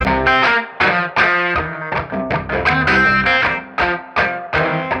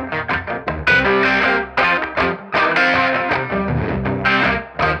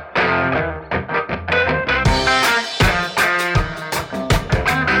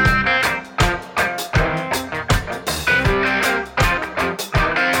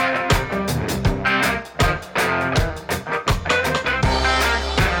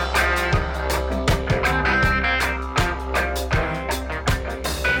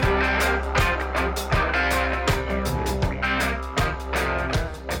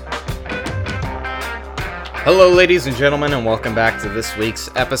Hello, ladies and gentlemen, and welcome back to this week's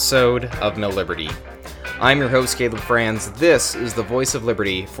episode of MilLiberty. I'm your host, Caleb Franz. This is the voice of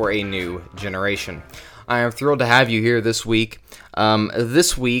liberty for a new generation. I am thrilled to have you here this week.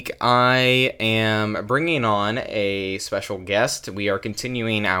 This week, I am bringing on a special guest. We are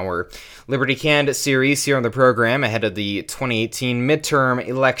continuing our Liberty Candidate series here on the program ahead of the 2018 midterm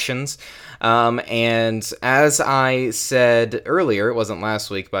elections. And as I said earlier, it wasn't last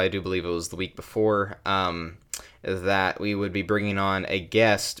week, but I do believe it was the week before, that we would be bringing on a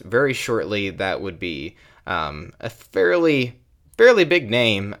guest very shortly that would be a fairly big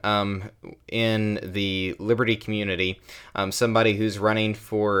name in the Liberty community, somebody who's running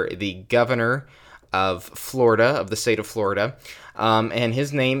for the governor of Florida, of the state of Florida, and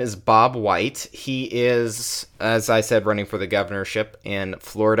his name is Bob White. He is, as I said, running for the governorship in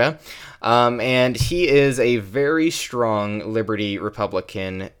Florida, and he is a very strong Liberty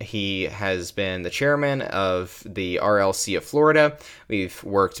Republican. He has been the chairman of the RLC of Florida. We've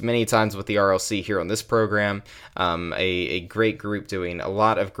worked many times with the RLC here on this program, a great group doing a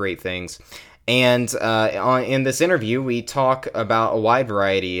lot of great things. And in this interview, we talk about a wide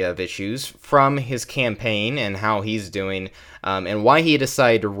variety of issues from his campaign and how he's doing and why he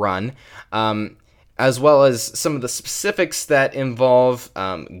decided to run, as well as some of the specifics that involve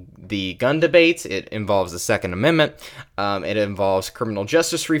the gun debate. It involves the Second Amendment. It involves criminal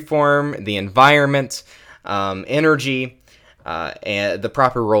justice reform, the environment, energy, and the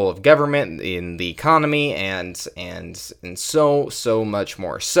proper role of government in the economy, and so much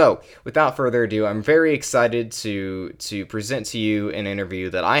more. So, without further ado, I'm very excited to present to you an interview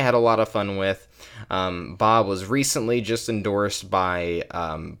that I had a lot of fun with. Bob was recently just endorsed by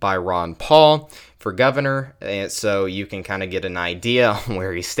Ron Paul for governor, and so you can kind of get an idea on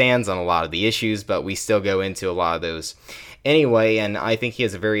where he stands on a lot of the issues, but we still go into a lot of those anyway, and I think he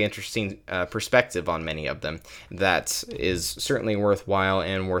has a very interesting perspective on many of them that is certainly worthwhile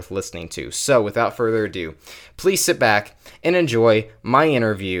and worth listening to. So, without further ado, please sit back and enjoy my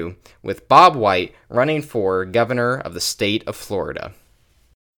interview with Bob White, running for governor of the state of Florida.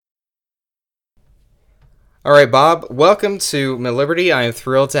 All right, Bob, welcome to MilLiberty. I am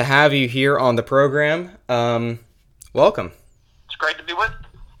thrilled to have you here on the program. Welcome. It's great to be with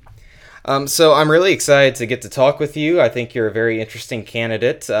you. So I'm really excited to get to talk with you. I think you're a very interesting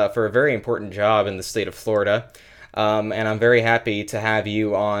candidate for a very important job in the state of Florida. And I'm very happy to have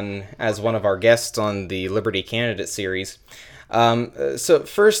you on as one of our guests on the Liberty Candidate series. So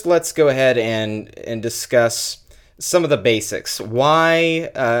first, let's go ahead and discuss some of the basics.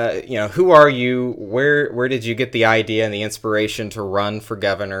 Why, who are you? Where did you get the idea and the inspiration to run for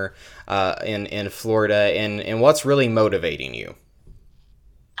governor in Florida? And what's really motivating you?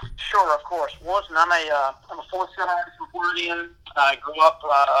 Sure, of course. Well, listen, I'm a fourth-generation Floridian. I grew up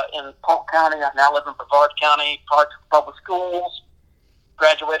in Polk County. I now live in Brevard County, product of public schools.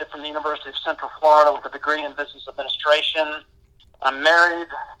 Graduated from the University of Central Florida with a degree in business administration. I'm married,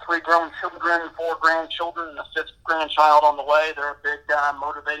 3 grown children, 4 grandchildren, and a 5th grandchild on the way. They're a big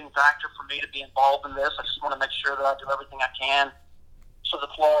motivating factor for me to be involved in this. I just want to make sure that I do everything I can so that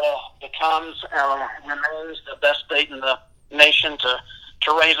Florida becomes, remains the best state in the nation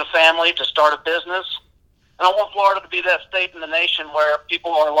to raise a family, to start a business. And I want Florida to be that state in the nation where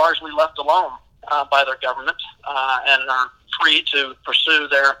people are largely left alone by their government and are free to pursue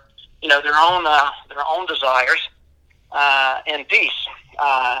their own desires in peace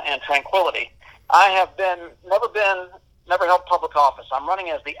and tranquility. I have never held public office. I'm running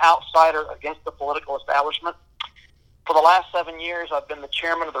as the outsider against the political establishment. For the last 7 years, I've been the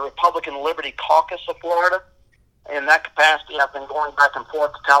chairman of the Republican Liberty Caucus of Florida. In that capacity, I've been going back and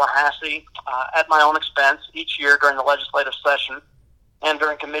forth to Tallahassee at my own expense each year during the legislative session and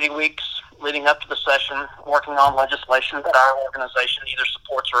during committee weeks leading up to the session, working on legislation that our organization either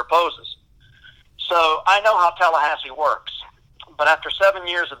supports or opposes. So I know how Tallahassee works. But after 7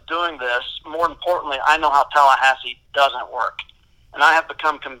 years of doing this, more importantly, I know how Tallahassee doesn't work. And I have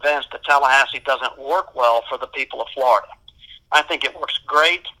become convinced that Tallahassee doesn't work well for the people of Florida. I think it works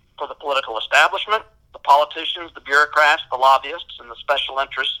great for the political establishment, the politicians, the bureaucrats, the lobbyists, and the special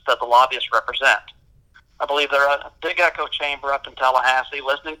interests that the lobbyists represent. I believe they're a big echo chamber up in Tallahassee,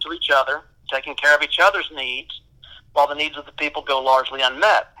 listening to each other, taking care of each other's needs, while the needs of the people go largely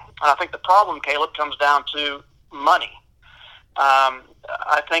unmet. And I think the problem, Caleb, comes down to money.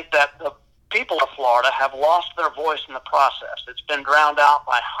 I think that the people of Florida have lost their voice in the process. It's been drowned out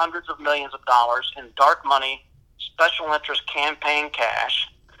by hundreds of millions of dollars in dark money, special interest campaign cash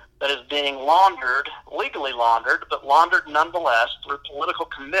that is being laundered, legally laundered, but laundered nonetheless through political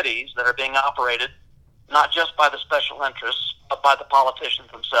committees that are being operated not just by the special interests, but by the politicians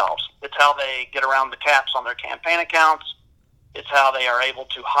themselves. It's how they get around the caps on their campaign accounts. It's how they are able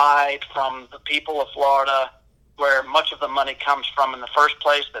to hide from the people of Florida, where much of the money comes from in the first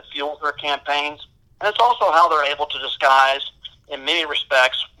place that fuels their campaigns. And it's also how they're able to disguise, in many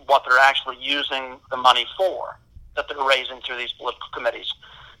respects, what they're actually using the money for that they're raising through these political committees.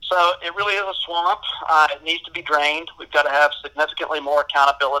 So it really is a swamp. It needs to be drained. We've got to have significantly more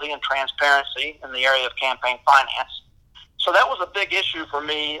accountability and transparency in the area of campaign finance. So that was a big issue for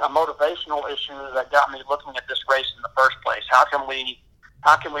me, a motivational issue that got me looking at this race in the first place. How can we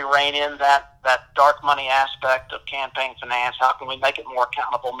rein in that dark money aspect of campaign finance? How can we make it more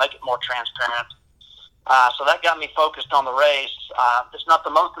accountable, make it more transparent? So that got me focused on the race. It's not the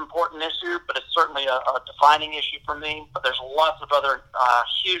most important issue, but it's certainly a defining issue for me. But there's lots of other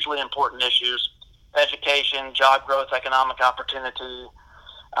hugely important issues: education, job growth, economic opportunity,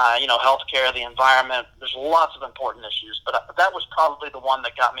 healthcare, the environment. There's lots of important issues, but that was probably the one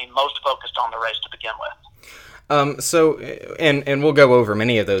that got me most focused on the race to begin with. So we'll go over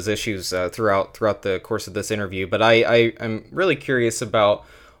many of those issues throughout the course of this interview, but I'm really curious about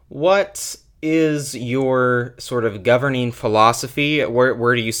what is your sort of governing philosophy?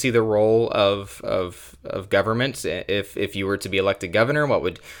 Where do you see the role of government if you were to be elected governor? What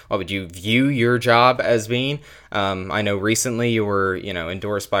would you view your job as being? I know recently you were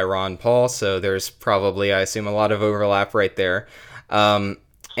endorsed by Ron Paul, so there's probably, I assume, a lot of overlap right there. And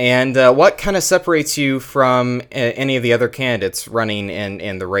what kind of separates you from any of the other candidates running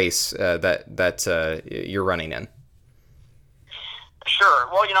in the race that you're running in? Sure.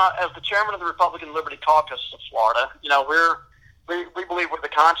 Well, as the chairman of the Republican Liberty Caucus of Florida, we believe we're the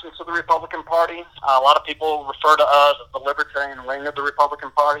conscience of the Republican Party. A lot of people refer to us as the libertarian wing of the Republican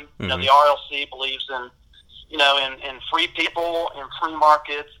Party. Mm-hmm. The RLC believes in free people, in free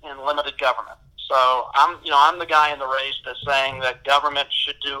markets, in limited government. So I'm the guy in the race that's saying that government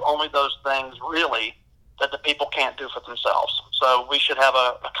should do only those things really that the people can't do for themselves. So we should have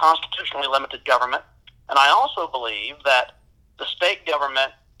a constitutionally limited government. And I also believe that the state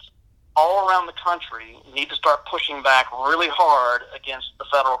government all around the country need to start pushing back really hard against the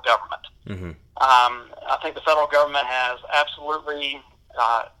federal government. Mm-hmm. I think the federal government has absolutely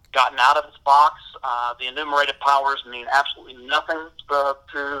gotten out of its box. The enumerated powers mean absolutely nothing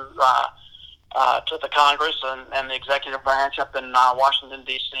to the Congress and the executive branch up in Washington,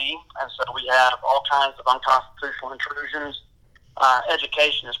 D.C. And so we have all kinds of unconstitutional intrusions.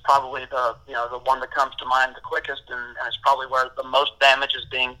 Education is probably the one that comes to mind the quickest, and it's probably where the most damage is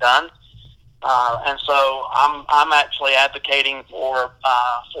being done. And so I'm actually advocating for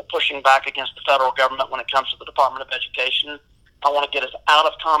pushing back against the federal government when it comes to the Department of Education. I want to get us out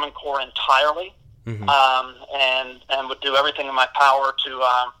of Common Core entirely, mm-hmm. and would do everything in my power to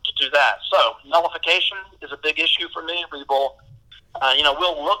do that. So nullification is a big issue for me. We will.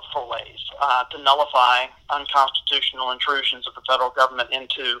 We'll look for ways to nullify unconstitutional intrusions of the federal government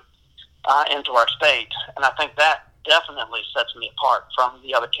into our state, and I think that definitely sets me apart from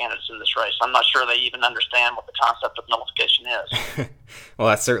the other candidates in this race. I'm not sure they even understand what the concept of nullification is. Well,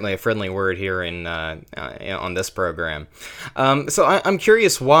 that's certainly a friendly word here on this program. So I'm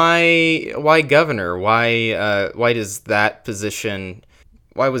curious, why governor? Why does that position?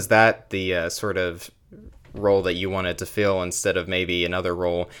 Why was that the sort of role that you wanted to fill instead of maybe another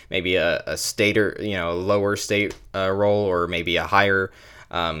role, maybe a state or lower state role, or maybe a higher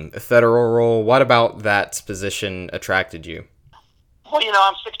federal role? What about that position attracted you? Well,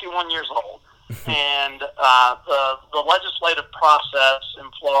 I'm 61 years old, and the legislative process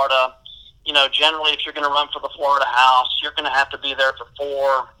in Florida, generally if you're going to run for the Florida House, you're going to have to be there for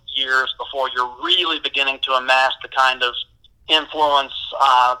 4 years before you're really beginning to amass the kind of influence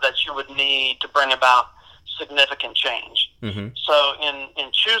that you would need to bring about significant change. Mm-hmm. So in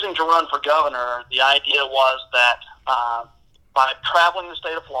choosing to run for governor, the idea was that by traveling the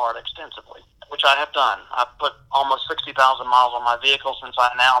state of Florida extensively, which I have done, I've put almost 60,000 miles on my vehicle since I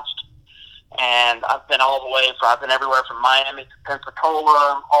announced, and I've been I've been everywhere from Miami to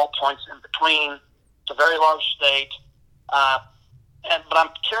Pensacola, all points in between. It's a very large state, but I'm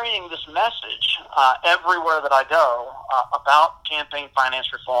carrying this message everywhere that I go about campaign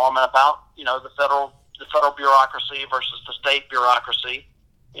finance reform and about the federal bureaucracy versus the state bureaucracy,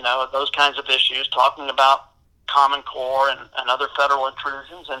 those kinds of issues, talking about Common Core and other federal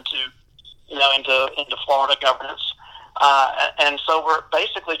intrusions into Florida governance. And so we're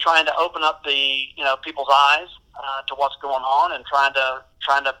basically trying to open up the people's eyes to what's going on, and trying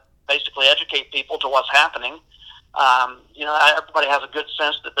to basically educate people to what's happening. Everybody has a good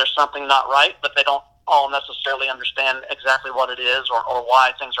sense that there's something not right, but they don't all necessarily understand exactly what it is or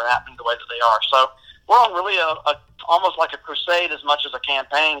why things are happening the way that they are. So we're on really a almost like a crusade as much as a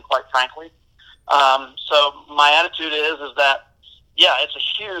campaign, quite frankly. So my attitude is that, yeah, it's a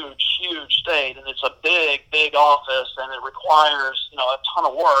huge state, and it's a big office, and it requires, a ton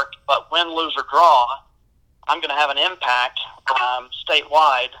of work. But win, lose, or draw, I'm going to have an impact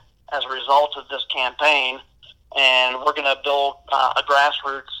statewide as a result of this campaign, and we're going to build a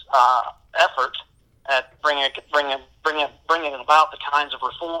grassroots effort at bringing about the kinds of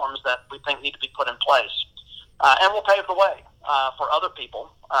reforms that we think need to be put in place, and we'll pave the way for other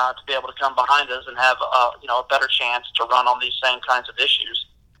people to be able to come behind us and have a better chance to run on these same kinds of issues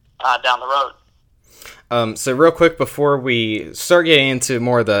down the road. So real quick before we start getting into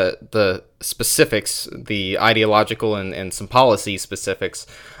more of the specifics, the ideological and some policy specifics,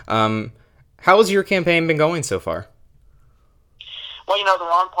 how has your campaign been going so far? Well, the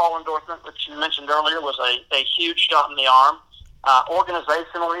Ron Paul endorsement, which you mentioned earlier, was a huge shot in the arm.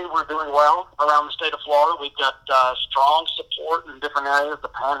 Organizationally, we're doing well around the state of Florida. We've got strong support in different areas. The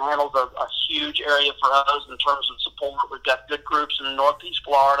Panhandle's a huge area for us in terms of support. We've got good groups in Northeast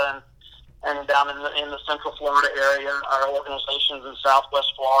Florida and down in the Central Florida area. Our organizations in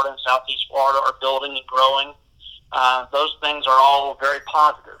Southwest Florida and Southeast Florida are building and growing. Those things are all very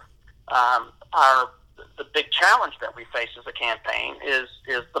positive. The big challenge that we face as a campaign is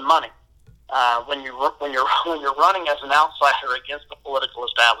the money. When you're running as an outsider against the political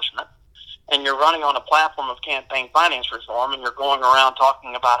establishment, and you're running on a platform of campaign finance reform, and you're going around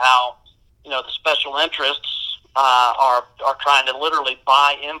talking about how the special interests are trying to literally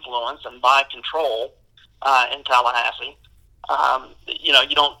buy influence and buy control in Tallahassee,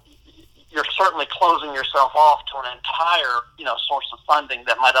 you're certainly closing yourself off to an entire source of funding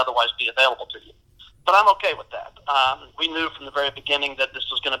that might otherwise be available to you. But I'm okay with that. We knew from the very beginning that this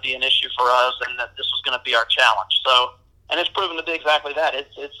was going to be an issue for us, and that this was going to be our challenge. And it's proven to be exactly that.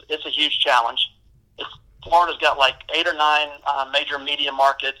 It's a huge challenge. Florida's got like 8 or 9 major media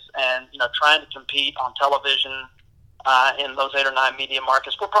markets, and trying to compete on television in those 8 or 9 media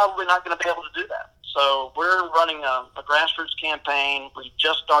markets, we're probably not going to be able to do that. So we're running a grassroots campaign. We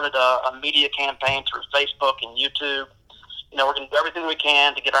just started a media campaign through Facebook and YouTube. We're going to do everything we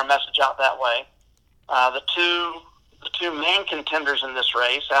can to get our message out that way. The two main contenders in this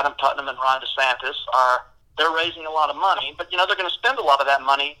race, Adam Putnam and Ron DeSantis, they're raising a lot of money, but they're going to spend a lot of that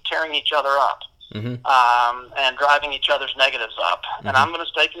money tearing each other up, and driving each other's negatives up. Mm-hmm. And I'm going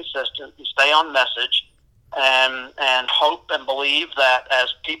to stay consistent and stay on message, and hope and believe that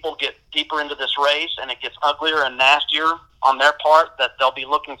as people get deeper into this race and it gets uglier and nastier on their part, that they'll be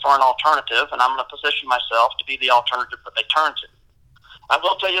looking for an alternative, and I'm going to position myself to be the alternative that they turn to. I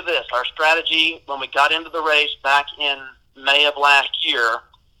will tell you this, our strategy when we got into the race back in May of last year,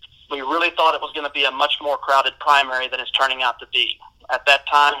 we really thought it was going to be a much more crowded primary than it's turning out to be. At that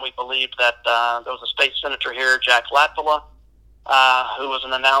time, we believed that there was a state senator here, Jack Latvala, who was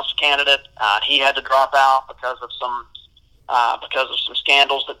an announced candidate. He had to drop out because of some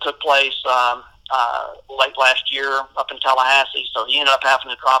scandals that took place late last year up in Tallahassee, so he ended up having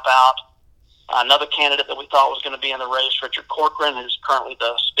to drop out. Another candidate that we thought was going to be in the race, Richard Corcoran, who's currently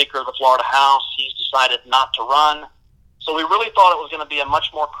the Speaker of the Florida House, he's decided not to run. So we really thought it was going to be a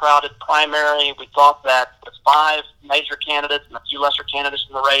much more crowded primary. We thought that with 5 major candidates and a few lesser candidates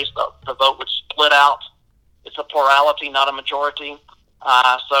in the race, the vote would split out. It's a plurality, not a majority.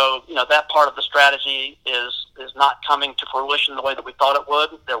 So that part of the strategy is not coming to fruition the way that we thought it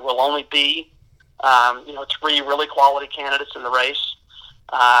would. There will only be 3 really quality candidates in the race.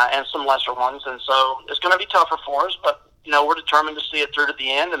 And some lesser ones, and so it's going to be tougher for us, but we're determined to see it through to the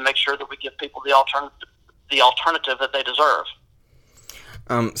end and make sure that we give people the alternative that they deserve.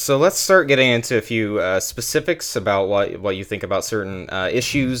 So let's start getting into a few specifics about what you think about certain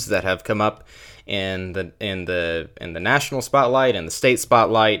issues that have come up in the national spotlight and the state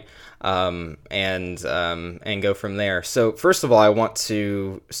spotlight, and go from there. So first of all, I want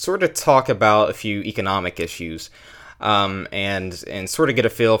to sort of talk about a few economic issues. And sort of get a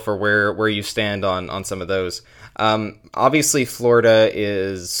feel for where you stand on some of those. Obviously, Florida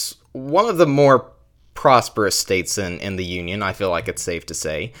is one of the more prosperous states in the union. I feel like it's safe to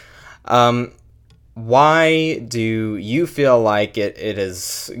say. Why do you feel like it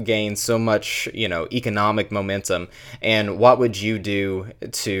has gained so much, economic momentum? And what would you do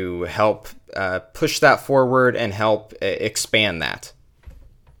to help push that forward and help expand that?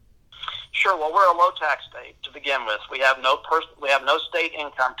 Sure. Well, we're a low-tax state to begin with. We have no state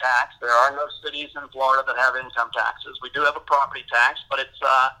income tax. There are no cities in Florida that have income taxes. We do have a property tax, but it's,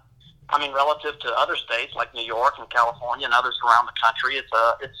 relative to other states like New York and California and others around the country,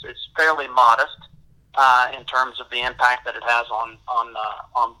 it's fairly modest. in terms of the impact that it has on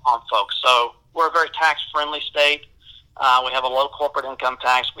folks. So we're a very tax-friendly state. We have a low corporate income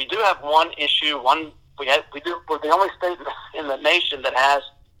tax. We do have one issue. We're the only state in the nation that has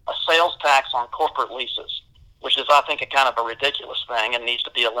a sales tax on corporate leases, which is, I think, a kind of a ridiculous thing and needs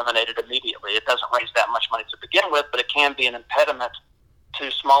to be eliminated immediately. It doesn't raise that much money to begin with, but it can be an impediment to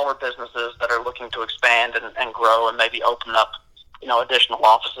smaller businesses that are looking to expand and grow and maybe open up, additional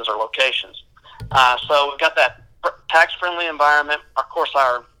offices or locations. So we've got that tax-friendly environment. Of course,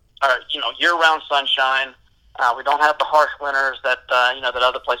 our year-round sunshine. We don't have the harsh winters that that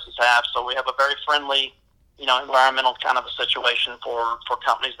other places have. So we have a very friendly, environmental kind of a situation for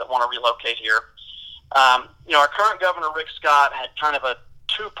companies that want to relocate here. Our current governor, Rick Scott, had kind of a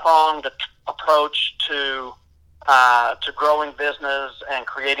two-pronged approach to growing business and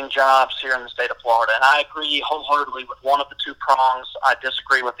creating jobs here in the state of Florida. And I agree wholeheartedly with one of the two prongs. I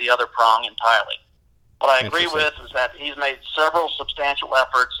disagree with the other prong entirely. What I agree with is that he's made several substantial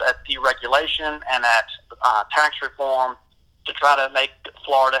efforts at deregulation and at tax reform to try to make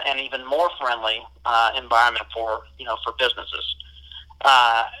Florida an even more friendly environment for businesses.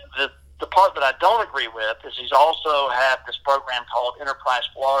 The part that I don't agree with is he's also had this program called Enterprise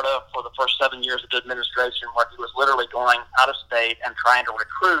Florida for the first 7 years of the administration, where he was literally going out of state and trying to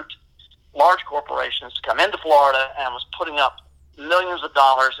recruit large corporations to come into Florida, and was putting up millions of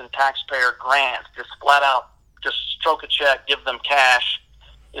dollars in taxpayer grants, just flat out, just stroke a check, give them cash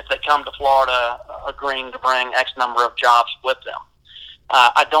if they come to Florida, agreeing to bring X number of jobs with them.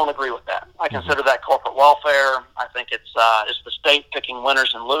 I don't agree with that. I consider that corporate welfare. I think it's the state picking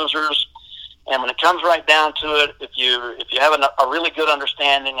winners and losers. And when it comes right down to it, if you have a really good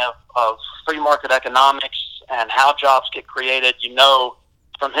understanding of free market economics and how jobs get created,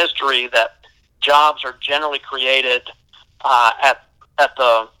 from history that jobs are generally created at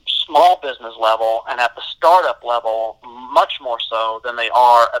the small business level and at the startup level much more so than they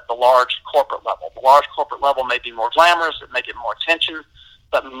are at the large corporate level. The large corporate level may be more glamorous, it may get more attention,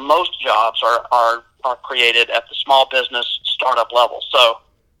 but most jobs are created at the small business startup level. So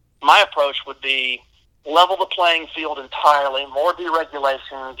my approach would be level the playing field entirely, more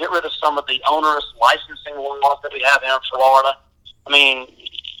deregulation, get rid of some of the onerous licensing laws that we have here in Florida. I mean,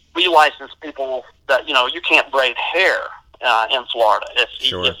 we license people that, you can't braid hair in Florida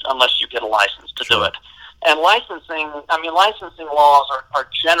unless you get a license to do it. And licensing laws are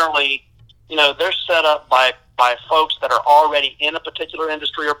generally, they're set up by folks that are already in a particular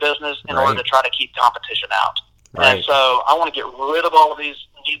industry or business in order to try to keep competition out. Right. And so I want to get rid of all of these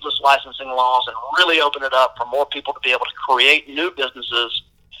needless licensing laws and really open it up for more people to be able to create new businesses.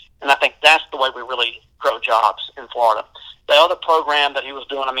 And I think that's the way we really grow jobs in Florida. The other program that he was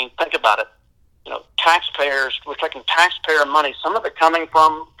doing, think about it. Taxpayers, we're taking taxpayer money, some of it coming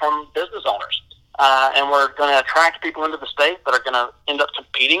from business owners. And we're going to attract people into the state that are going to end up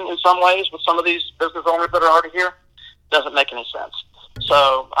competing in some ways with some of these business owners that are already here. Doesn't make any sense.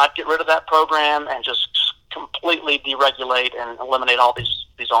 So I'd get rid of that program and just completely deregulate and eliminate all these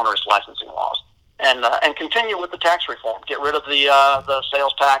onerous licensing laws. And continue with the tax reform. Get rid of the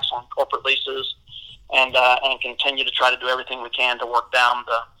sales tax on corporate leases, and continue to try to do everything we can to work down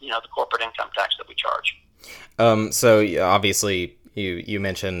the corporate income tax that we charge. So obviously you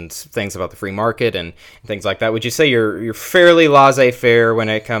mentioned things about the free market and things like that. Would you say you're fairly laissez-faire when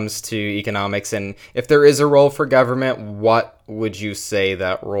it comes to economics? And if there is a role for government, what would you say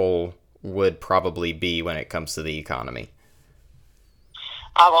that role would probably be when it comes to the economy?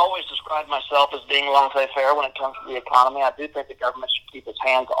 I've always described myself as being laissez-faire when it comes to the economy. I do think the government should keep its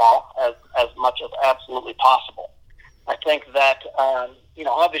hands off as much as absolutely possible. I think that,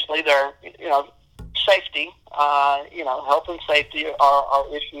 obviously there, safety, health and safety are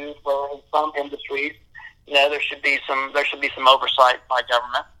issues where in some industries, there should be some oversight by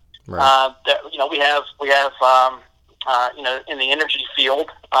government. Right. We have in the energy field,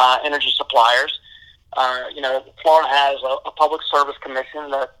 energy suppliers. Florida has a public service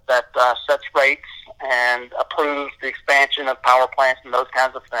commission that sets rates and approves the expansion of power plants and those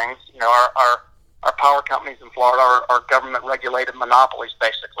kinds of things. Our power companies in Florida are government regulated monopolies,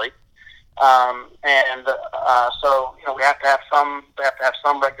 basically. So we have to have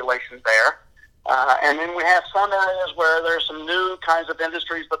some regulation there. And then we have some areas where there's some new kinds of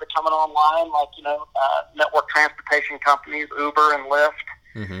industries that are coming online, like network transportation companies, Uber and Lyft.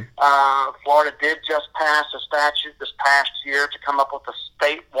 Mm-hmm. Florida did just pass a statute this past year to come up with a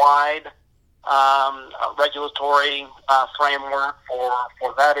statewide regulatory framework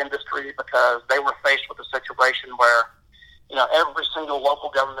for that industry, because they were faced with a situation where, every single local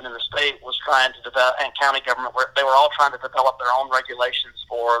government in the state was trying to develop, and county government, they were all trying to develop their own regulations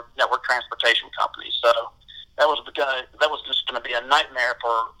for network transportation companies. So that was just going to be a nightmare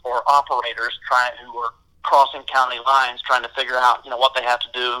for operators who were crossing county lines, trying to figure out what they have to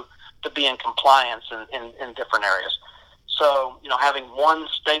do to be in compliance in different areas. So having one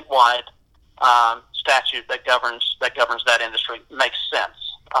statewide statute that governs that industry makes sense.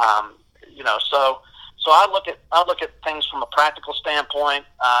 So I look at things from a practical standpoint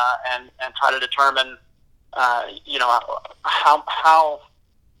and try to determine how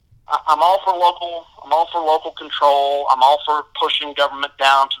I'm all for local control. I'm all for pushing government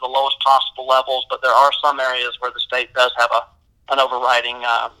down to the lowest possible levels, but there are some areas where the state does have an overriding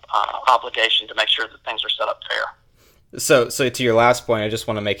obligation to make sure that things are set up fair. So to your last point, I just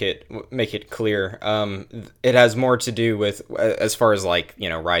want to make it clear. It has more to do with, as far as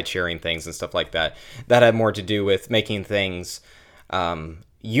ride sharing things and stuff like that. That had more to do with making things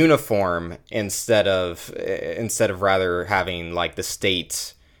uniform instead of rather having the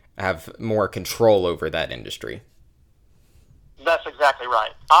state have more control over that industry. That's exactly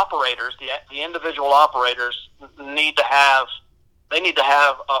right. Operators, the individual operators, need to have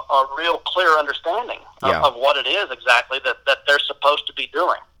a real clear understanding of what it is exactly that they're supposed to be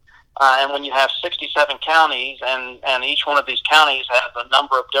doing. And when you have 67 counties, and each one of these counties has a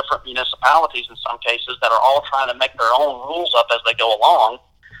number of different municipalities in some cases that are all trying to make their own rules up as they go along,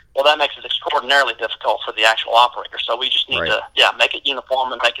 well, that makes it extraordinarily difficult for the actual operator. So we just need to make it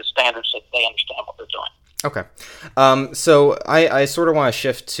uniform and make it standard so they understand what they're doing. Okay. So I sort of want to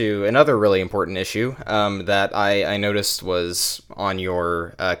shift to another really important issue that I noticed was on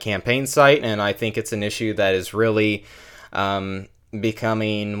your campaign site, and I think it's an issue that is really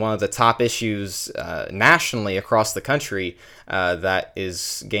becoming one of the top issues nationally across the country that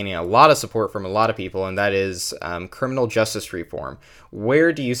is gaining a lot of support from a lot of people, and that is criminal justice reform.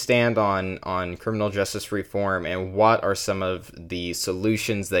 Where do you stand on criminal justice reform, and what are some of the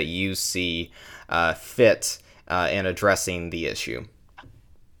solutions that you see fit in addressing the issue?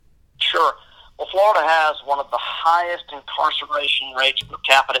 Sure. Well, Florida has one of the highest incarceration rates per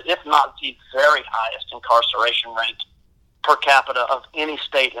capita, if not the very highest incarceration rate per capita of any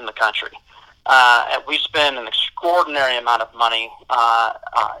state in the country. We spend an extraordinary amount of money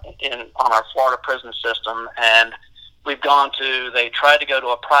on our Florida prison system, and they tried to go to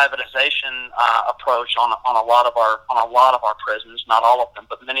a privatization approach on a lot of our prisons. Not all of them,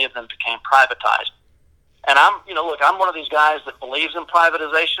 but many of them became privatized. And I'm one of these guys that believes in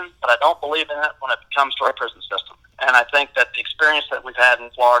privatization, but I don't believe in it when it comes to our prison system. And I think that the experience that we've had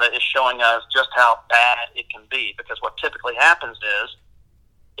in Florida is showing us just how bad it can be, because what typically happens is,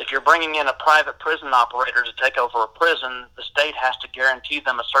 if you're bringing in a private prison operator to take over a prison, the state has to guarantee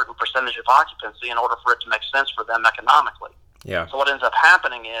them a certain percentage of occupancy in order for it to make sense for them economically. Yeah. So what ends up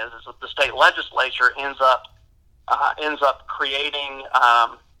happening is that the state legislature ends up creating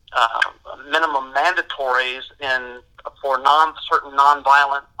minimum mandatories for certain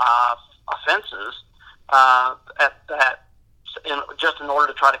nonviolent offenses just in order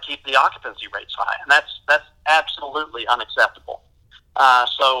to try to keep the occupancy rates high, and that's absolutely unacceptable.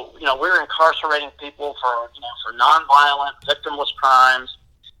 So we're incarcerating people for nonviolent, victimless crimes,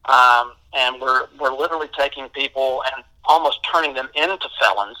 and we're literally taking people and almost turning them into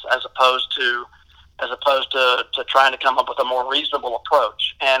felons as opposed to trying to come up with a more reasonable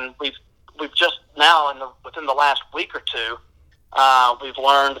approach. And we've just now within the last week or two, we've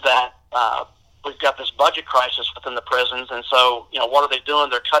learned that we've got this budget crisis within the prisons, and so what are they doing?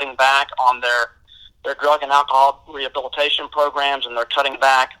 They're cutting back on their drug and alcohol rehabilitation programs, and they're cutting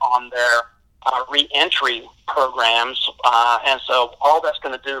back on their re-entry programs. And so all that's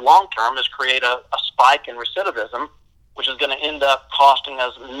going to do long term is create a spike in recidivism, which is going to end up costing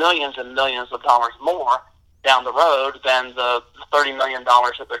us millions and millions of dollars more down the road than the $30 million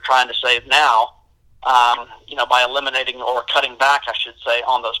that they're trying to save now, by eliminating or cutting back, I should say,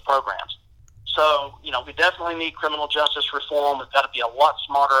 on those programs. So, we definitely need criminal justice reform. We've got to be a lot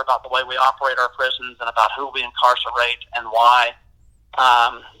smarter about the way we operate our prisons and about who we incarcerate and why.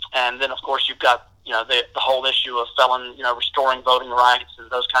 And then, of course, you've got, the whole issue of restoring voting rights and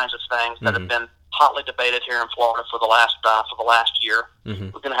those kinds of things that have been hotly debated here in Florida for the last year.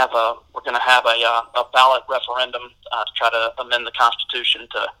 Mm-hmm. We're going to have a ballot referendum to try to amend the Constitution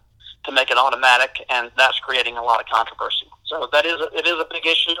to make it automatic, and that's creating a lot of controversy. So it is a big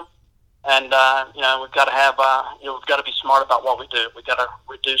issue. And we've got to be smart about what we do. We've got to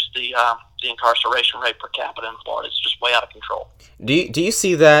reduce the incarceration rate per capita in Florida. It's just way out of control. Do you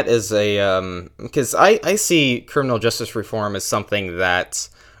see that as because I see criminal justice reform as something that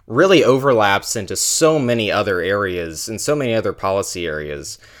really overlaps into so many other areas and so many other policy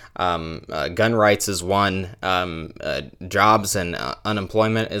areas. Gun rights is one. Jobs and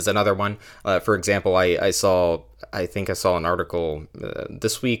unemployment is another one. For example, I think I saw an article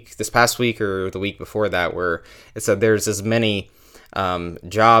this past week or the week before that, where it said there's as many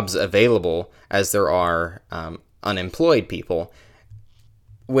jobs available as there are unemployed people.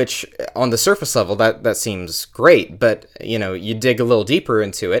 Which, on the surface level, that seems great, but you dig a little deeper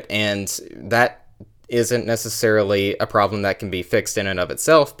into it, and that isn't necessarily a problem that can be fixed in and of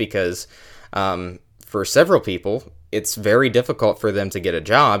itself, because for several people, it's very difficult for them to get a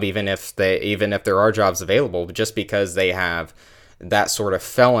job, even if there are jobs available, just because they have that sort of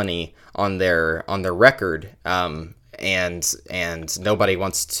felony on their record. And nobody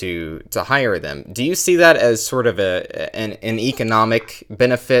wants to hire them. Do you see that as sort of an economic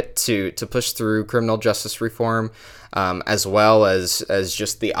benefit to push through criminal justice reform, as well as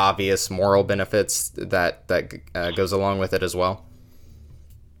just the obvious moral benefits that goes along with it as well?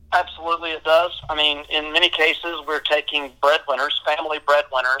 Absolutely, it does. I mean, in many cases, we're taking family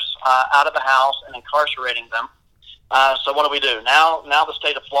breadwinners, out of the house and incarcerating them. So what do? Now the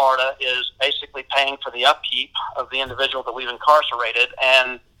state of Florida is basically paying for the upkeep of the individual that we've incarcerated,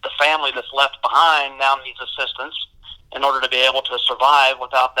 and the family that's left behind now needs assistance in order to be able to survive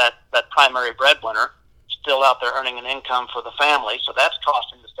without that primary breadwinner still out there earning an income for the family. So that's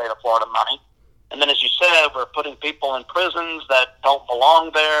costing the state of Florida money. And then, as you said, we're putting people in prisons that don't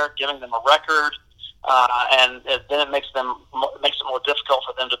belong there, giving them a record, and then it makes it more difficult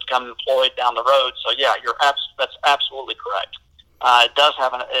for them to become employed down the road. So yeah, that's absolutely correct. It does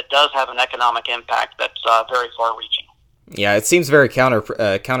have an economic impact that's very far-reaching. Yeah, it seems very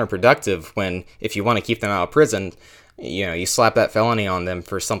counterproductive when, if you want to keep them out of prison, you slap that felony on them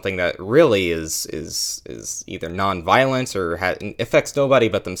for something that really is either non-violent or affects nobody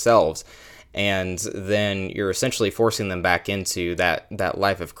but themselves. And then you're essentially forcing them back into that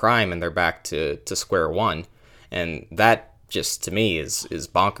life of crime, and they're back to square one. And that, just to me, is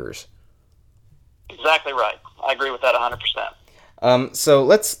bonkers. Exactly right. I agree with that 100%. So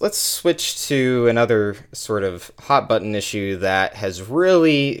let's switch to another sort of hot button issue that has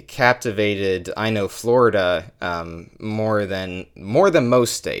really captivated, I know, Florida more than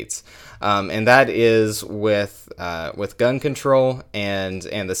most states. And that is with gun control and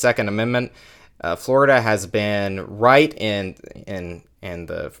the Second Amendment. Florida has been right in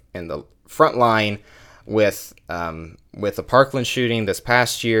the front line with the Parkland shooting this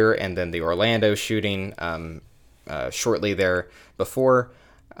past year, and then the Orlando shooting shortly there before.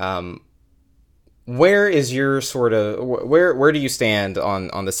 Where is your where do you stand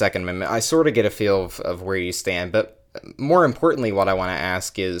on the Second Amendment? I sort of get a feel of where you stand, but more importantly, what I want to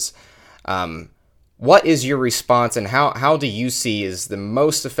ask is, what is your response, and how do you see is the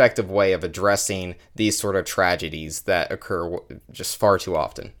most effective way of addressing these sort of tragedies that occur just far too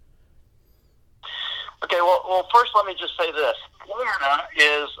often? Okay, well, first let me just say this. Florida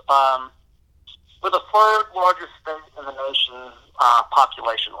is we're the third largest state in the nation,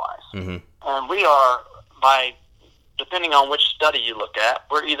 population-wise. Mm-hmm. And we are, depending on which study you look at,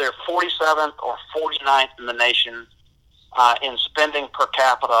 we're either 47th or 49th in the nation in spending per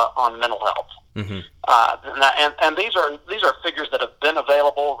capita on mental health. Mm-hmm. And these are figures that have been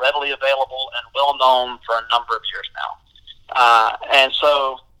readily available, and well known for a number of years now. And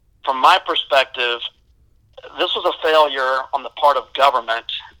so, from my perspective, this was a failure on the part of government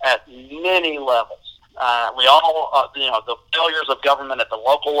at many levels. We all, the failures of government at the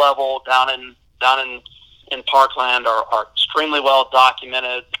local level down in Parkland are extremely well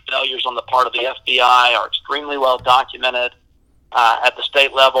documented. Failures on the part of the FBI are extremely well documented. At the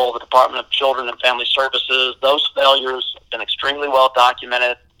state level, the Department of Children and Family Services, those failures have been extremely well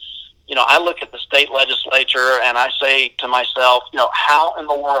documented. I look at the state legislature and I say to myself, how in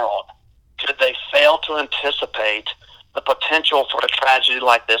the world could they fail to anticipate the potential for a tragedy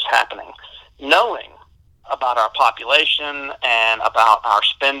like this happening, knowing about our population and about our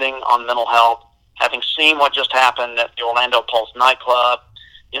spending on mental health, having seen what just happened at the Orlando Pulse nightclub.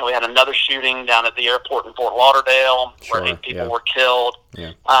 We had another shooting down at the airport in Fort Lauderdale where 8 people were killed.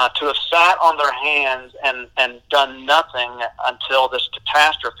 Yeah. To have sat on their hands and done nothing until this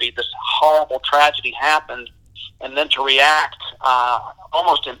catastrophe, this horrible tragedy happened, and then to react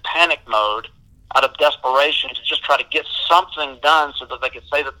almost in panic mode out of desperation to just try to get something done so that they could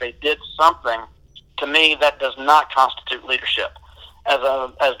say that they did something, to me, that does not constitute leadership. As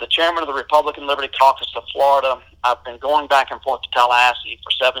the chairman of the Republican Liberty Caucus of Florida, I've been going back and forth to Tallahassee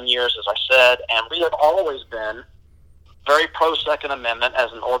for 7 years, as I said, and we have always been very pro-Second Amendment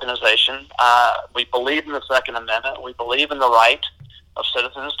as an organization. We believe in the Second Amendment. We believe in the right of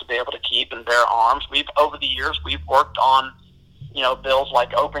citizens to be able to keep and bear arms. Over the years, we've worked on, bills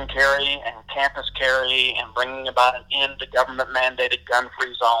like open carry and campus carry and bringing about an end to government-mandated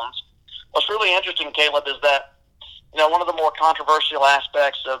gun-free zones. What's really interesting, Caleb, is that, one of the more controversial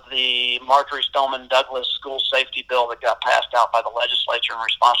aspects of the Marjorie Stoneman Douglas school safety bill that got passed out by the legislature in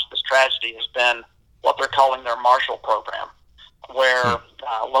response to this tragedy has been what they're calling their Marshall Program, where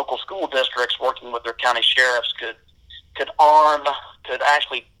local school districts working with their county sheriffs could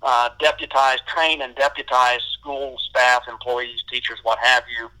actually train and deputize school staff, employees, teachers, what have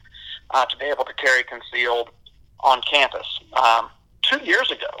you, to be able to carry concealed on campus. 2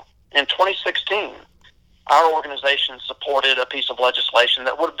 years ago, in 2016, our organization supported a piece of legislation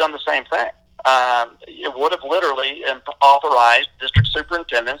that would have done the same thing. It would have literally authorized district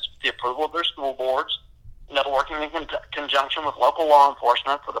superintendents, with the approval of their school boards, working in conjunction with local law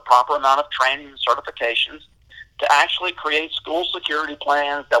enforcement for the proper amount of training and certifications, to actually create school security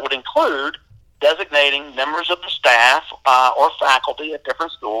plans that would include designating members of the staff or faculty at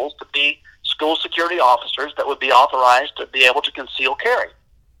different schools to be school security officers that would be authorized to be able to conceal carry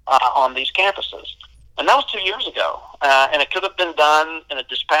on these campuses. And that was 2 years ago. And it could have been done in a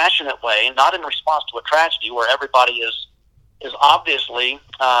dispassionate way, not in response to a tragedy where everybody is obviously,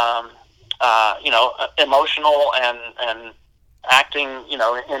 emotional and acting,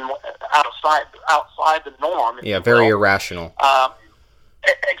 outside the norm. Yeah, very irrational.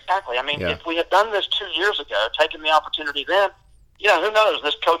 Exactly. I mean, if we had done this 2 years ago, taken the opportunity then, who knows?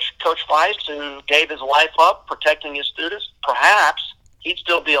 This Coach Feist, who gave his life up protecting his students, perhaps he'd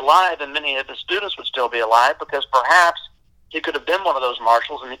still be alive, and many of the students would still be alive, because perhaps he could have been one of those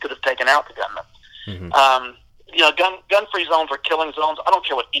marshals and he could have taken out the gunman. Mm-hmm. Gun-free zones are killing zones. I don't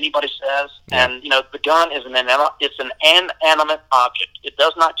care what anybody says. Yeah. And, the gun is an inanimate object. It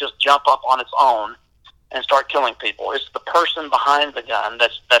does not just jump up on its own and start killing people. It's the person behind the gun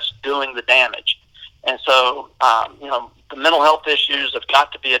that's doing the damage. And so, the mental health issues have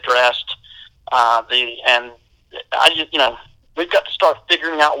got to be addressed. We've got to start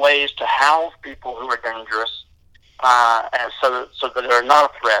figuring out ways to house people who are dangerous, and so that they're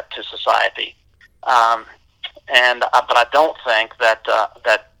not a threat to society. But I don't think that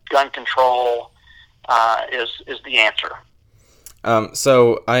gun control is the answer.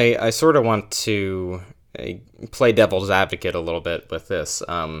 So I sort of want to play devil's advocate a little bit with this,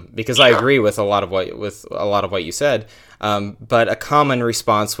 because sure. I agree with a lot of what you said. But a common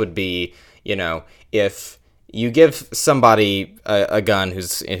response would be, if you give somebody a gun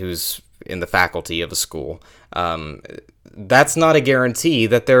who's in the faculty of a school, that's not a guarantee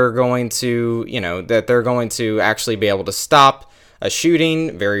that they're going to actually be able to stop a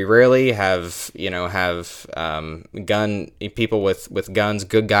shooting. Very rarely have people with guns,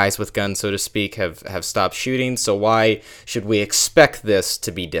 good guys with guns, so to speak, have stopped shooting. So why should we expect this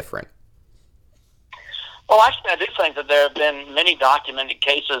to be different? Well, actually, I do think that there have been many documented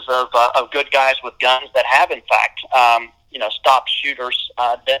cases of good guys with guns that have, in fact, stopped shooters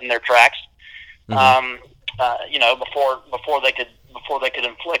dead in their tracks. Mm-hmm. Before they could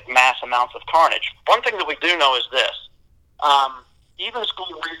inflict mass amounts of carnage. One thing that we do know is this: even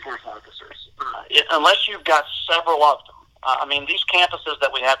school resource officers, unless you've got several of them, these campuses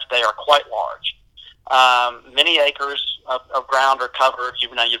that we have today are quite large. Many acres of ground are covered.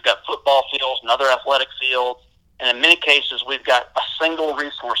 You've got football fields and other athletic fields, and in many cases, we've got a single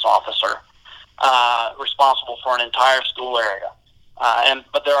resource officer responsible for an entire school area.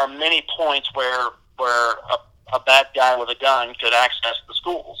 But there are many points where a bad guy with a gun could access the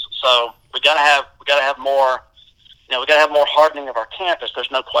schools. So we got to have more. We got to have more hardening of our campus. There's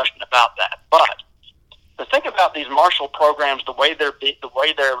no question about that. But the thing about these Marshall programs, the way they're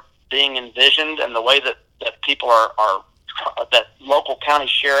being envisioned, and the way that people that local county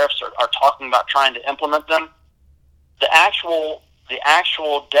sheriffs are talking about trying to implement them, the actual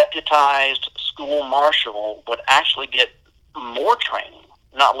deputized school marshal would actually get more training,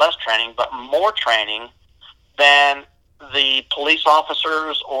 not less training, but more training than the police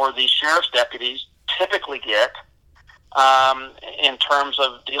officers or the sheriff's deputies typically get in terms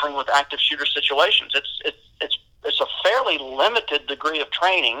of dealing with active shooter situations. It's a fairly limited degree of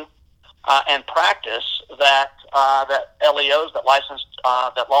training and practice that LEOs, that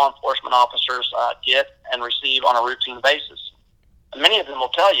law enforcement officers get and receive on a routine basis. And many of them will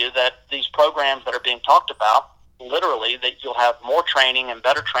tell you that these programs that are being talked about, literally, that you'll have more training and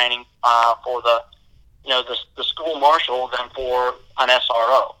better training for the school marshal than for an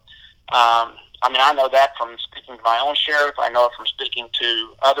SRO. I know that from speaking to my own sheriff. I know it from speaking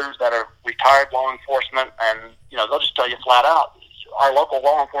to others that are retired law enforcement, and they'll just tell you flat out, our local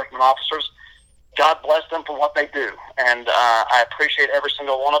law enforcement officers, God bless them for what they do, and I appreciate every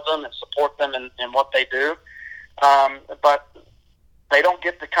single one of them and support them in what they do. But they don't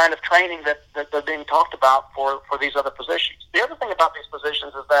get the kind of training that they're being talked about for these other positions. The other thing about these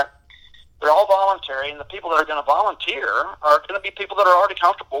positions is that they're all voluntary, and the people that are going to volunteer are going to be people that are already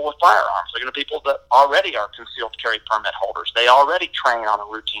comfortable with firearms. They're going to be people that already are concealed carry permit holders. They already train on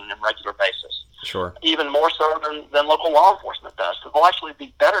a routine and regular basis. Sure. Even more so than local law enforcement does. So they'll actually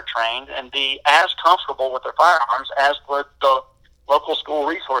be better trained and be as comfortable with their firearms as would the local school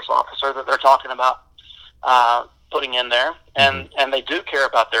resource officer that they're talking about putting in there. And they do care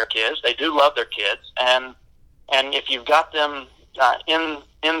about their kids. They do love their kids. And if you've got them in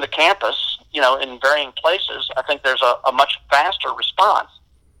the campus, in varying places, I think there's a much faster response.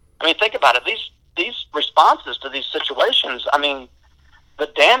 I mean, think about it. These responses to these situations, I mean, the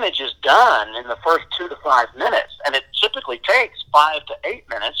damage is done in the first 2 to 5 minutes, and it typically takes 5 to 8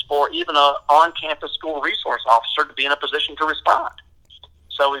 minutes for even an on-campus school resource officer to be in a position to respond.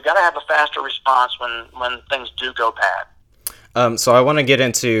 So we've got to have a faster response when things do go bad. So I want to get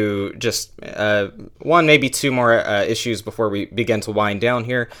into just one, maybe two more issues before we begin to wind down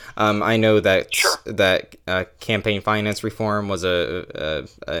here. I know that campaign finance reform was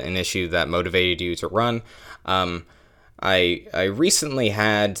an issue that motivated you to run. I recently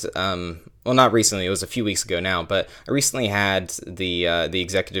had, well, not recently, it was a few weeks ago now, but I recently had the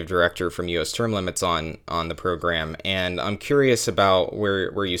executive director from U.S. Term Limits on the program, and I'm curious about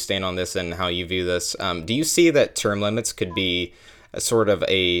where you stand on this and how you view this. Do you see that term limits could be a sort of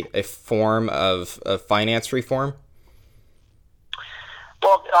a form of finance reform?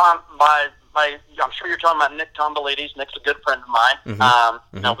 Well, I'm sure you're talking about Nick Tombolides. Nick's a good friend of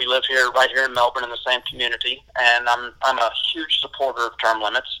mine. We live right here in Melbourne in the same community, and I'm a huge supporter of term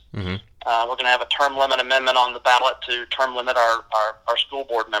limits. We're going to have a term limit amendment on the ballot to term limit our school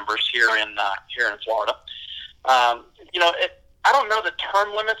board members here in Florida. I don't know that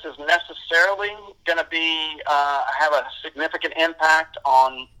term limits is necessarily going to have a significant impact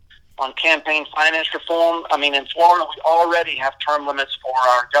on campaign finance reform. I mean, in Florida, we already have term limits for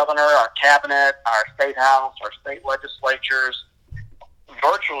our governor, our cabinet, our state house, our state legislatures.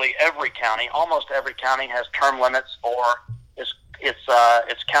 Virtually every county, almost every county, has term limits for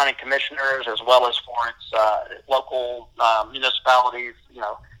its county commissioners as well as for its local municipalities,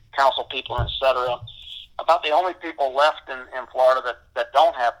 council people, etc. About the only people left in Florida that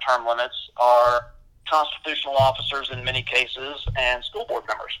don't have term limits are constitutional officers in many cases and school board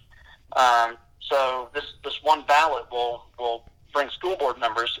members. So this one ballot will bring school board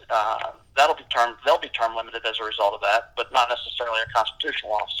members. They'll be term limited as a result of that, but not necessarily our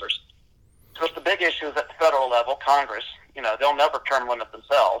constitutional officers. So the big issue is at the federal level, Congress. They'll never term limit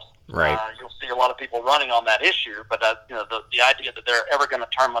themselves. Right. You'll see a lot of people running on that issue, but the idea that they're ever going to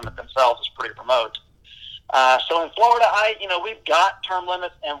term limit themselves is pretty remote. So in Florida, we've got term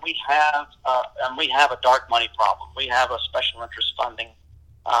limits, and we have a dark money problem. We have a special interest funding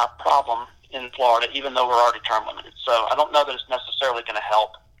problem in Florida, even though we're already term limited. So I don't know that it's necessarily going to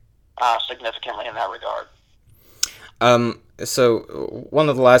help significantly in that regard. So one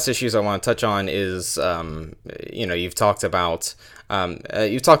of the last issues I want to touch on is, you've talked a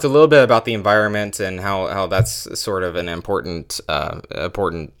little bit about the environment and how that's sort of an important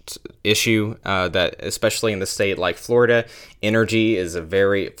issue, that especially in the state like Florida, Florida's a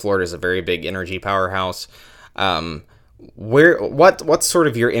very big energy powerhouse. What's sort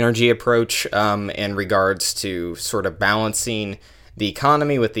of your energy approach, in regards to sort of balancing the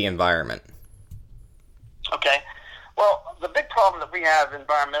economy with the environment? Okay. Well, the big problem that we have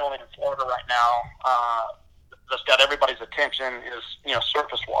environmentally in Florida right now, that's got everybody's attention, is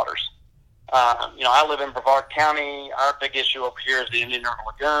surface waters. I live in Brevard County. Our big issue over here is the Indian River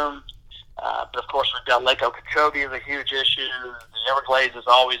Lagoon. But of course, we've got Lake Okeechobee is a huge issue. The Everglades is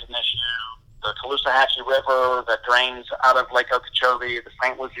always an issue. The Caloosahatchee River that drains out of Lake Okeechobee, the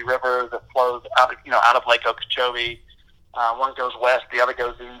St. Lucie River that flows out of Lake Okeechobee. One goes west, the other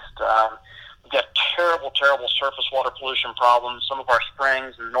goes east. We've got terrible surface water pollution problems. Some of our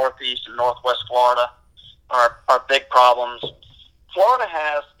springs in northeast and northwest Florida are big problems. Florida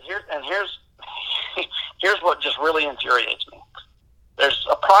has here's what just really infuriates me. There's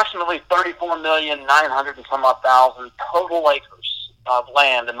approximately 34,900,000 and some odd thousand total acres of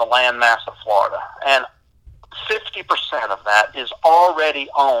land in the land mass of Florida, and 50% of that is already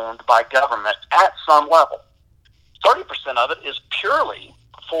owned by government at some level. 30% of it is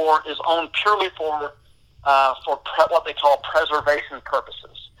owned purely for what they call preservation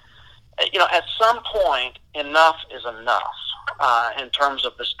purposes. At some point, enough is enough in terms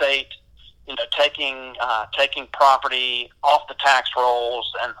of the state, taking property off the tax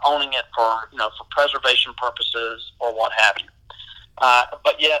rolls and owning it for preservation purposes or what have you.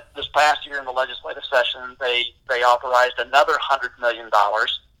 But yet, this past year in the legislative session, they authorized another $100 million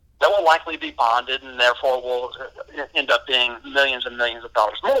that will likely be bonded and therefore will end up being millions and millions of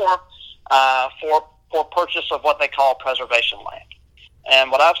dollars more for purchase of what they call preservation land.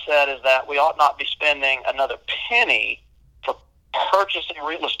 And what I've said is that we ought not be spending another penny for purchasing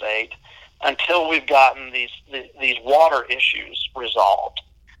real estate until we've gotten these water issues resolved,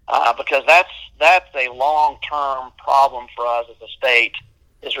 because that's a long-term problem for us as a state,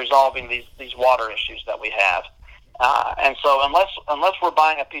 is resolving these water issues that we have. And so unless we're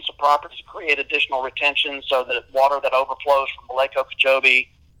buying a piece of property to create additional retention so that water that overflows from the Lake Okeechobee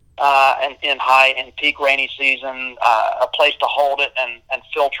and in high and peak rainy season, a place to hold it and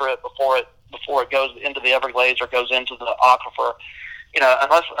filter it before it goes into the Everglades or goes into the aquifer,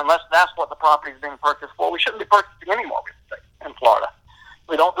 unless that's what the property is being purchased for, we shouldn't be purchasing any more real estate in Florida.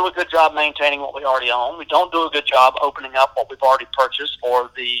 We don't do a good job maintaining what we already own. We don't do a good job opening up what we've already purchased for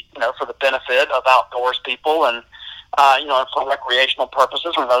the benefit of outdoors people and for recreational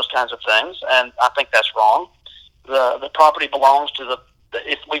purposes and those kinds of things. And I think that's wrong. The property belongs to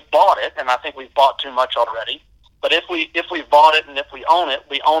if we bought it, and I think we've bought too much already. But if we bought it and if we own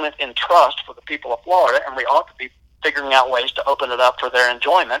it in trust for the people of Florida, and we ought to be figuring out ways to open it up for their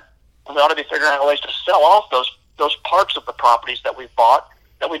enjoyment. And we ought to be figuring out ways to sell off those parts of the properties that we've bought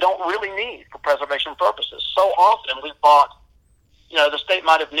that we don't really need for preservation purposes. So often we've bought, the state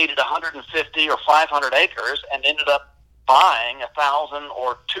might have needed 150 or 500 acres and ended up buying 1,000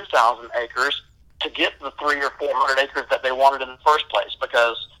 or 2,000 acres to get the 300 or 400 acres that they wanted in the first place,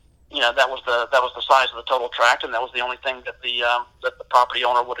 because that was the size of the total tract, and that was the only thing that the property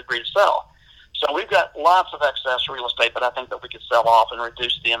owner would agree to sell. So we've got lots of excess real estate that I think that we could sell off and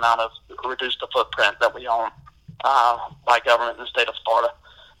reduce the footprint that we own by government in the state of Florida,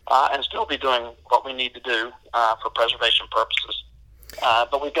 and still be doing what we need to do for preservation purposes.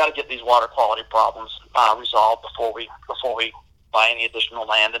 But we've got to get these water quality problems resolved before we buy any additional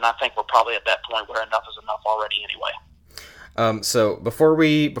land, and I think we're probably at that point where enough is enough already anyway. So before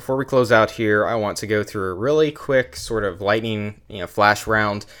we close out here, I want to go through a really quick sort of lightning flash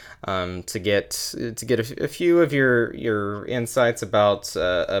round to get a few of your insights about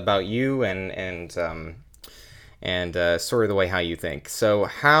you and sort of the way how you think. So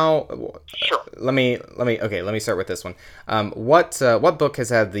Sure. Let me start with this one. What book has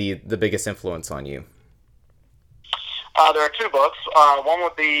had the biggest influence on you? There are two books. One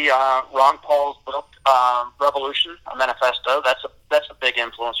would be Ron Paul's book, Revolution, a Manifesto. That's a big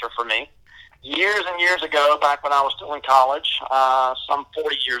influencer for me. Years and years ago, back when I was still in college, some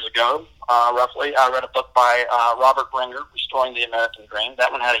 40 years ago, roughly, I read a book by Robert Bringer, Restoring the American Dream.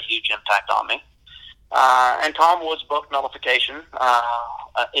 That one had a huge impact on me. And Tom Wood's book, Nullification,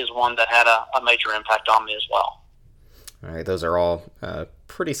 is one that had a major impact on me as well. All right, those are all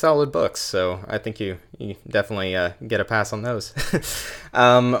pretty solid books, so I think you definitely get a pass on those.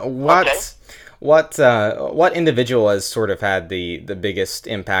 What individual has sort of had the biggest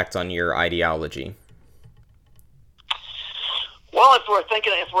impact on your ideology? Well,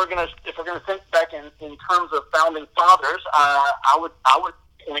 if we're gonna think back in terms of founding fathers, I would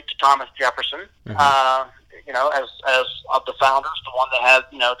point to Thomas Jefferson. Mm-hmm. As of the founders, the one that had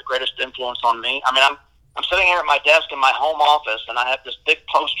the greatest influence on me. I mean, I'm sitting here at my desk in my home office, and I have this big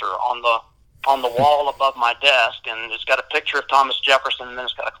poster on the wall above my desk, and it's got a picture of Thomas Jefferson, and then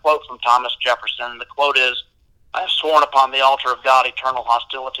it's got a quote from Thomas Jefferson. The quote is, "I have sworn upon the altar of God eternal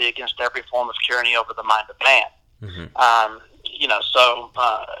hostility against every form of tyranny over the mind of man." Mm-hmm. So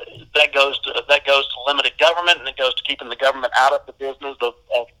that goes to limited government, and it goes to keeping the government out of the business of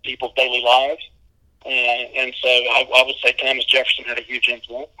people's daily lives. And so I would say Thomas Jefferson had a huge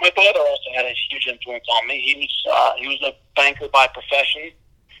influence. My father also had a huge influence on me. He was a banker by profession,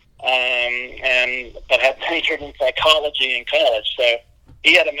 but had majored in psychology in college. So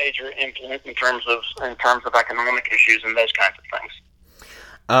he had a major influence in terms of economic issues and those kinds of things.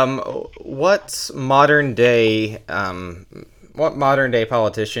 What modern day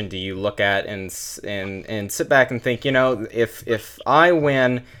politician do you look at and sit back and think, if I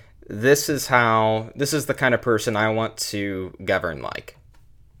win, this is the kind of person I want to govern like?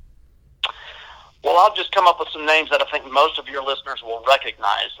 Well, I'll just come up with some names that I think most of your listeners will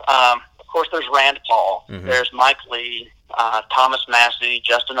recognize. Of course, there's Rand Paul. Mm-hmm. There's Mike Lee, Thomas Massey,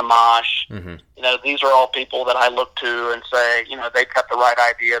 Justin Amash. Mm-hmm. These are all people that I look to and say, they've got the right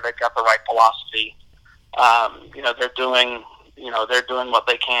idea, they've got the right philosophy. They're doing what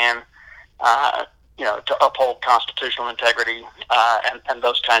they can. to uphold constitutional integrity and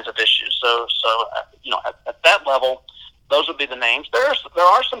those kinds of issues. So at that level, those would be the names. There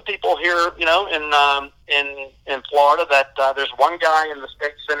are some people here, in Florida that there's one guy in the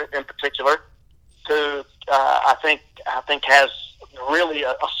state senate in particular who I think has really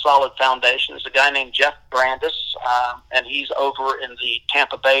a solid foundation. There's a guy named Jeff Brandis, and he's over in the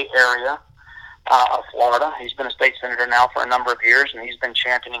Tampa Bay area of Florida. He's been a state senator now for a number of years, and he's been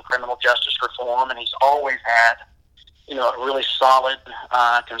championing criminal justice reform, and he's always had a really solid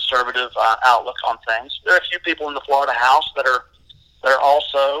conservative outlook on things. There are a few people in the Florida House that are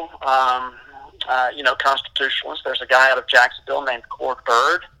also constitutionalists. There's a guy out of Jacksonville named Cord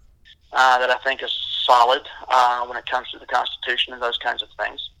Bird that I think is solid when it comes to the Constitution and those kinds of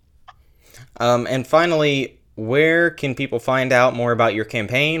things. And finally, where can people find out more about your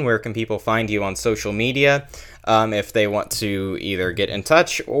campaign? Where can people find you on social media if they want to either get in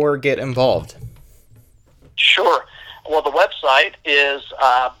touch or get involved? Sure. Well, the website is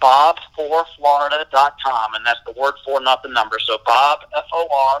bobforflorida.com, and that's the word for, not the number. So bob,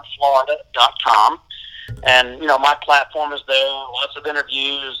 F-O-R, Florida.com. And, my platform is there, lots of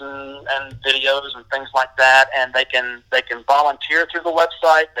interviews and videos and things like that. And they can volunteer through the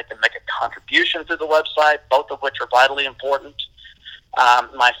website. They can make a contribution through the website, both of which are vitally important.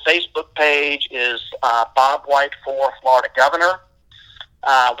 My Facebook page is Bob White for Florida Governor.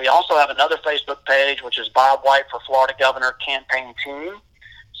 We also have another Facebook page, which is Bob White for Florida Governor Campaign Team.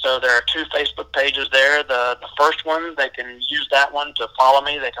 So there are two Facebook pages there. The first one, they can use that one to follow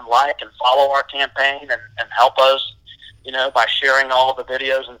me. They can like and follow our campaign and help us, by sharing all the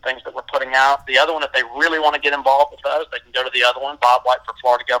videos and things that we're putting out. The other one, if they really want to get involved with us, they can go to the other one, Bob White for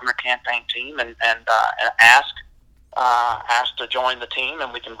Florida Governor Campaign Team, and ask to join the team,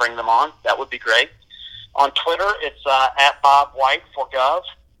 and we can bring them on. That would be great. On Twitter, it's at Bob White for Gov.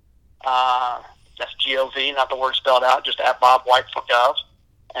 That's G-O-V, not the word spelled out, just at Bob White for Gov.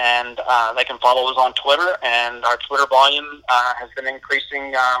 And they can follow us on Twitter, and our Twitter volume has been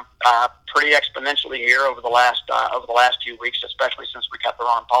increasing pretty exponentially here over the last few weeks, especially since we got the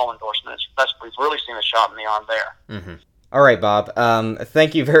Ron Paul endorsements. We've really seen a shot in the arm there. Mm-hmm. All right, Bob.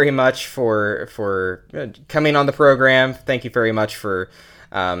 Thank you very much for coming on the program. Thank you very much for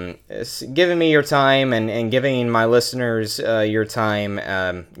giving me your time and giving my listeners your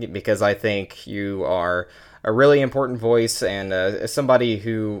time, because I think you are a really important voice and somebody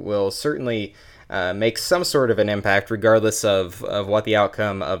who will certainly make some sort of an impact regardless of what the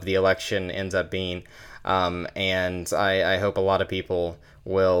outcome of the election ends up being. And I hope a lot of people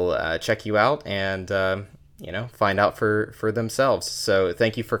will check you out and find out for themselves. So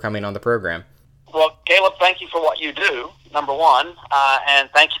thank you for coming on the program. Well, Caleb, thank you for what you do, number one, and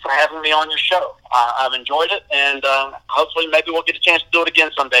thank you for having me on your show. I've enjoyed it, and hopefully maybe we'll get a chance to do it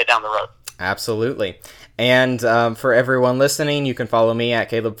again someday down the road. Absolutely. And for everyone listening, you can follow me at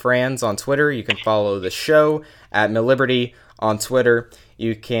Caleb Franz on Twitter. You can follow the show at MilLiberty on Twitter.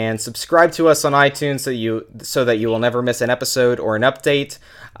 You can subscribe to us on iTunes so that you will never miss an episode or an update.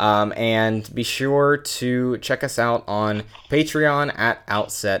 And be sure to check us out on Patreon at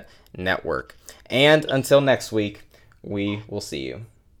Outset Network. And until next week, we will see you.